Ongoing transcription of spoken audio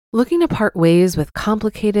Looking to part ways with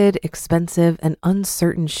complicated, expensive, and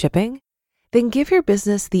uncertain shipping? Then give your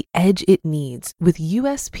business the edge it needs with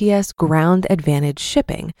USPS Ground Advantage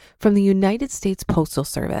shipping from the United States Postal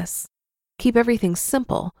Service. Keep everything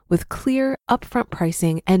simple with clear, upfront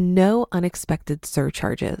pricing and no unexpected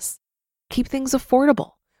surcharges. Keep things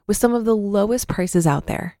affordable with some of the lowest prices out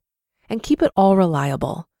there. And keep it all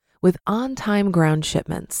reliable with on-time ground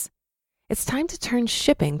shipments. It's time to turn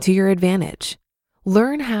shipping to your advantage.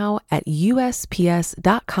 Learn how at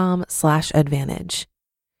USPS.com/advantage.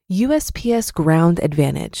 USPS Ground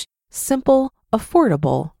Advantage. Simple,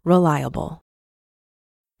 affordable, reliable.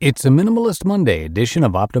 It's a Minimalist Monday edition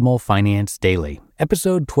of Optimal Finance Daily,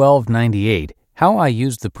 episode 1298, How I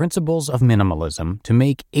Used the Principles of Minimalism to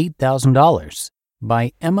Make $8,000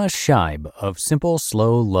 by Emma Scheib of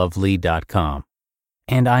SimpleSlowLovely.com.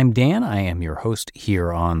 And I'm Dan. I am your host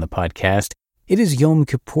here on the podcast. It is Yom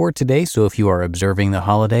Kippur today, so if you are observing the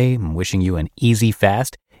holiday, I'm wishing you an easy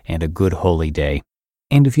fast and a good holy day.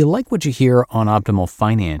 And if you like what you hear on Optimal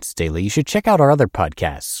Finance Daily, you should check out our other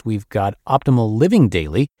podcasts. We've got Optimal Living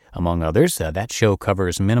Daily, among others. That show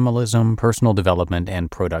covers minimalism, personal development, and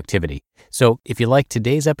productivity. So if you like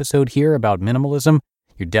today's episode here about minimalism,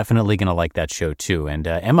 you're definitely going to like that show too. And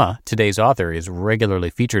Emma, today's author, is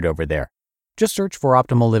regularly featured over there. Just search for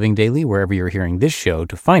Optimal Living Daily wherever you're hearing this show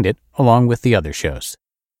to find it, along with the other shows.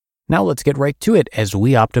 Now let's get right to it as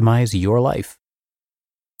we optimize your life.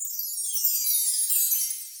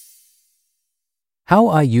 How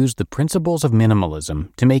I Used the Principles of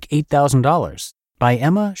Minimalism to Make $8,000 by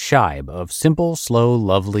Emma Scheib of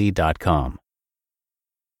SimpleSlowLovely.com.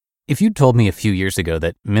 If you'd told me a few years ago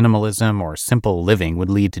that minimalism or simple living would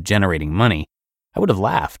lead to generating money, I would have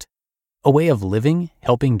laughed. A way of living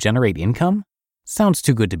helping generate income? Sounds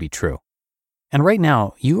too good to be true. And right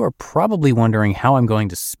now, you are probably wondering how I'm going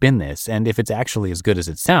to spin this and if it's actually as good as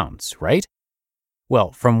it sounds, right?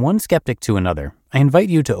 Well, from one skeptic to another, I invite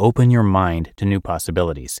you to open your mind to new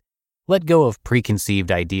possibilities. Let go of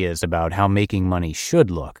preconceived ideas about how making money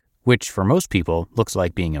should look, which for most people looks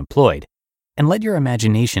like being employed, and let your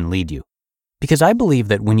imagination lead you. Because I believe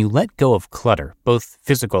that when you let go of clutter, both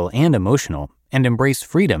physical and emotional, and embrace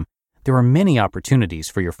freedom, there are many opportunities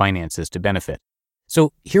for your finances to benefit.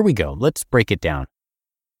 So here we go. Let's break it down.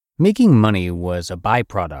 Making money was a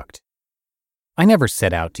byproduct. I never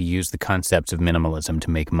set out to use the concepts of minimalism to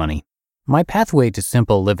make money. My pathway to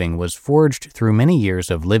simple living was forged through many years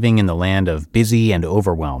of living in the land of busy and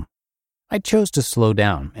overwhelm. I chose to slow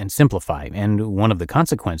down and simplify, and one of the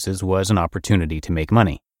consequences was an opportunity to make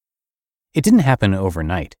money. It didn't happen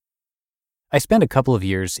overnight. I spent a couple of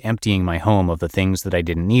years emptying my home of the things that I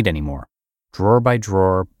didn't need anymore. Drawer by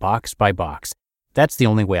drawer, box by box. That's the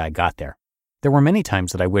only way I got there. There were many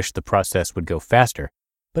times that I wished the process would go faster,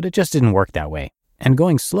 but it just didn't work that way. And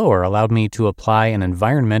going slower allowed me to apply an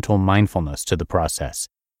environmental mindfulness to the process.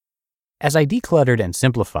 As I decluttered and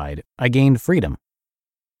simplified, I gained freedom.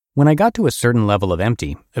 When I got to a certain level of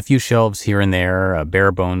empty, a few shelves here and there, a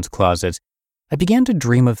bare-bones closet, I began to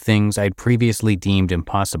dream of things I'd previously deemed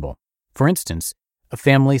impossible. For instance, a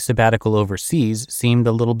family sabbatical overseas seemed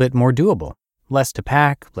a little bit more doable. Less to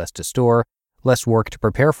pack, less to store, less work to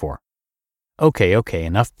prepare for. Okay,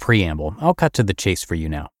 enough preamble. I'll cut to the chase for you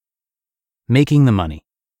now. Making the money.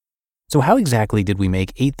 So how exactly did we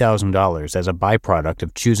make $8,000 as a byproduct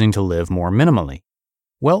of choosing to live more minimally?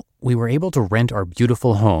 Well, we were able to rent our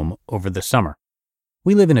beautiful home over the summer.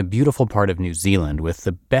 We live in a beautiful part of New Zealand with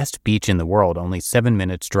the best beach in the world only 7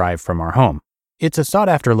 minutes drive from our home. It's a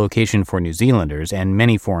sought-after location for New Zealanders and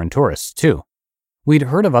many foreign tourists, too. We'd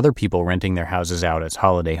heard of other people renting their houses out as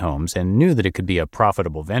holiday homes and knew that it could be a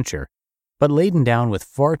profitable venture, but laden down with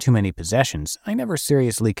far too many possessions, I never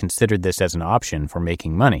seriously considered this as an option for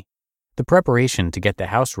making money. The preparation to get the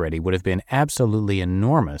house ready would have been absolutely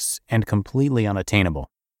enormous and completely unattainable.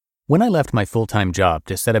 When I left my full-time job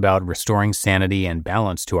to set about restoring sanity and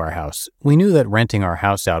balance to our house, we knew that renting our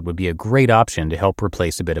house out would be a great option to help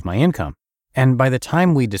replace a bit of my income. And by the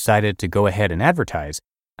time we decided to go ahead and advertise,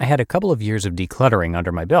 I had a couple of years of decluttering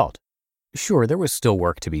under my belt. Sure, there was still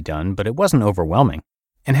work to be done, but it wasn't overwhelming.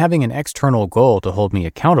 And having an external goal to hold me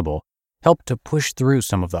accountable helped to push through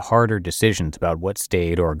some of the harder decisions about what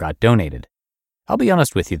stayed or got donated. I'll be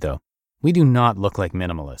honest with you though, we do not look like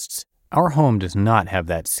minimalists. Our home does not have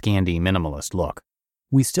that Scandi minimalist look.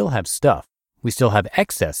 We still have stuff. We still have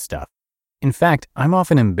excess stuff. In fact, I'm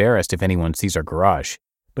often embarrassed if anyone sees our garage,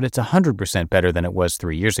 but it's 100% better than it was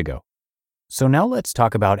 3 years ago. So now let's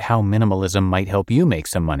talk about how minimalism might help you make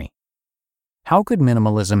some money. How could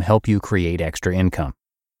minimalism help you create extra income?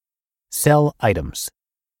 Sell items.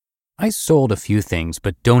 I sold a few things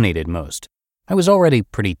but donated most. I was already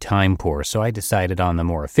pretty time poor, so I decided on the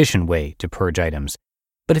more efficient way to purge items.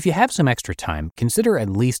 But if you have some extra time, consider at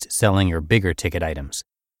least selling your bigger ticket items.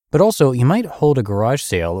 But also, you might hold a garage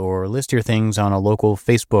sale or list your things on a local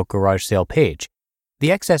Facebook garage sale page.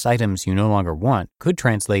 The excess items you no longer want could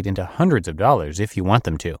translate into hundreds of dollars if you want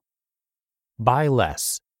them to. Buy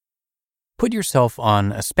less. Put yourself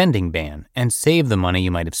on a spending ban and save the money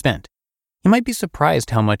you might have spent. You might be surprised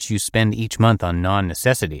how much you spend each month on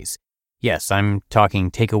non-necessities. Yes, I'm talking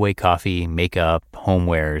takeaway coffee, makeup,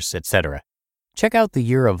 homewares, etc. Check out The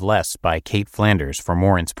Year of Less by Kate Flanders for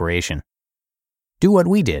more inspiration. Do what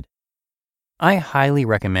we did. I highly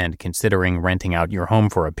recommend considering renting out your home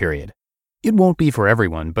for a period. It won't be for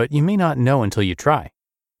everyone, but you may not know until you try.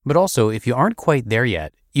 But also, if you aren't quite there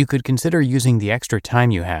yet, you could consider using the extra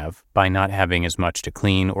time you have by not having as much to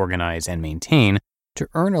clean, organize, and maintain to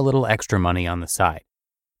earn a little extra money on the side.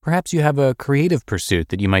 Perhaps you have a creative pursuit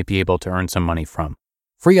that you might be able to earn some money from.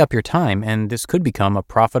 Free up your time, and this could become a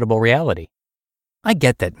profitable reality. I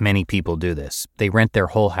get that many people do this. They rent their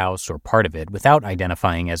whole house or part of it without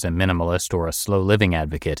identifying as a minimalist or a slow living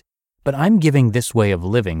advocate. But I'm giving this way of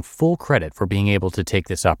living full credit for being able to take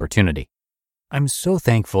this opportunity. I'm so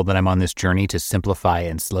thankful that I'm on this journey to simplify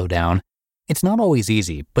and slow down. It's not always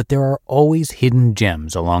easy, but there are always hidden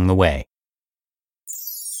gems along the way.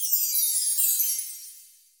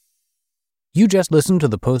 You just listened to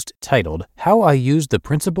the post titled, How I Used the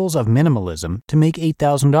Principles of Minimalism to Make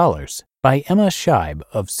 $8,000 by Emma Scheib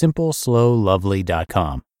of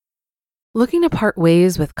SimpleSlowLovely.com. Looking to part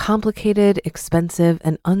ways with complicated, expensive,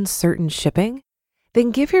 and uncertain shipping?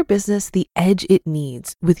 Then give your business the edge it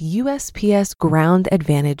needs with USPS Ground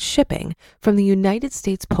Advantage shipping from the United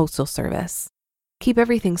States Postal Service. Keep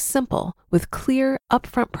everything simple with clear,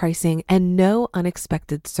 upfront pricing and no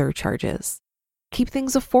unexpected surcharges. Keep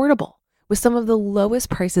things affordable with some of the lowest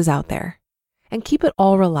prices out there. And keep it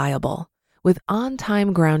all reliable with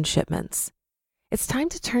on-time ground shipments. It's time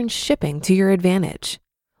to turn shipping to your advantage.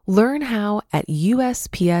 Learn how at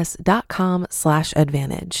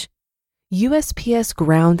USPS.com/advantage. USPS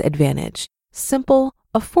Ground Advantage. Simple,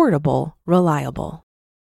 affordable, reliable.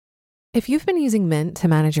 If you've been using Mint to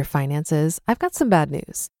manage your finances, I've got some bad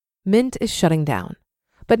news. Mint is shutting down.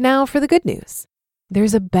 But now for the good news.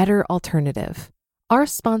 There's a better alternative. Our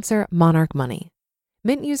sponsor, Monarch Money.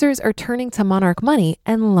 Mint users are turning to Monarch Money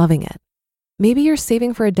and loving it. Maybe you're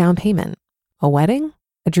saving for a down payment, a wedding,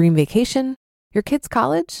 a dream vacation, your kids'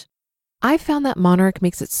 college. I found that Monarch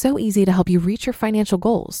makes it so easy to help you reach your financial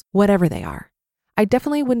goals, whatever they are. I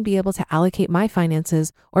definitely wouldn't be able to allocate my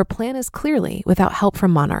finances or plan as clearly without help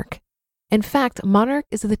from Monarch. In fact, Monarch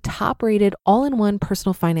is the top-rated all-in-one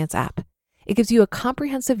personal finance app. It gives you a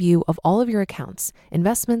comprehensive view of all of your accounts,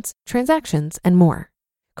 investments, transactions, and more.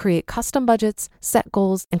 Create custom budgets, set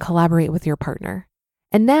goals, and collaborate with your partner.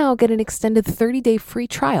 And now get an extended 30-day free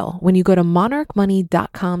trial when you go to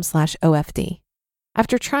monarchmoney.com/OFD.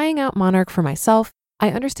 After trying out Monarch for myself,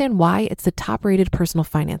 I understand why it's the top-rated personal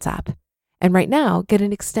finance app. And right now, get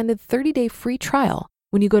an extended 30-day free trial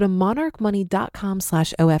when you go to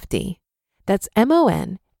monarchmoney.com/OFD. That's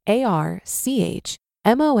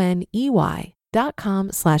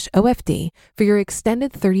monarchmoney.com/OFD for your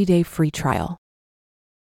extended 30-day free trial.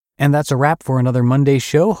 And that's a wrap for another Monday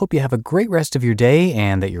show. Hope you have a great rest of your day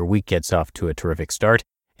and that your week gets off to a terrific start.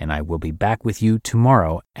 And I will be back with you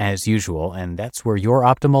tomorrow as usual, and that's where your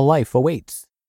optimal life awaits.